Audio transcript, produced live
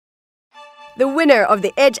The winner of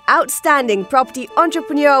the Edge Outstanding Property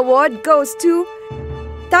Entrepreneur Award goes to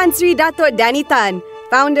Tan Sri Dato Danny Tan,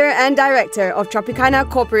 founder and director of Tropicana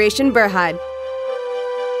Corporation Berhad.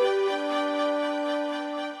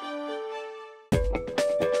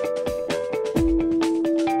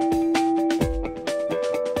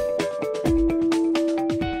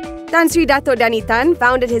 Tan Sri Dato Danny Tan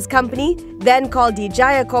founded his company, then called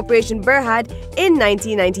Dijaya Corporation Berhad, in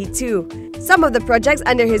 1992. Some of the projects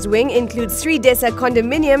under his wing include Sri Desa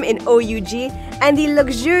Condominium in OUG and the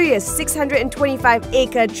luxurious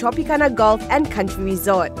 625-acre Tropicana Golf and Country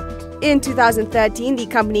Resort. In 2013, the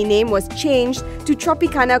company name was changed to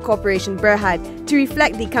Tropicana Corporation Berhad to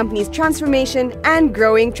reflect the company's transformation and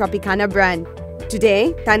growing Tropicana brand.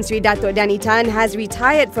 Today, Tan Sri Dato Danny Tan has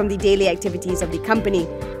retired from the daily activities of the company.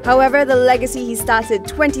 However, the legacy he started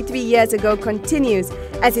 23 years ago continues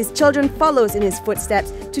as his children follows in his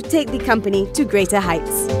footsteps to take the company to greater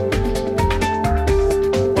heights.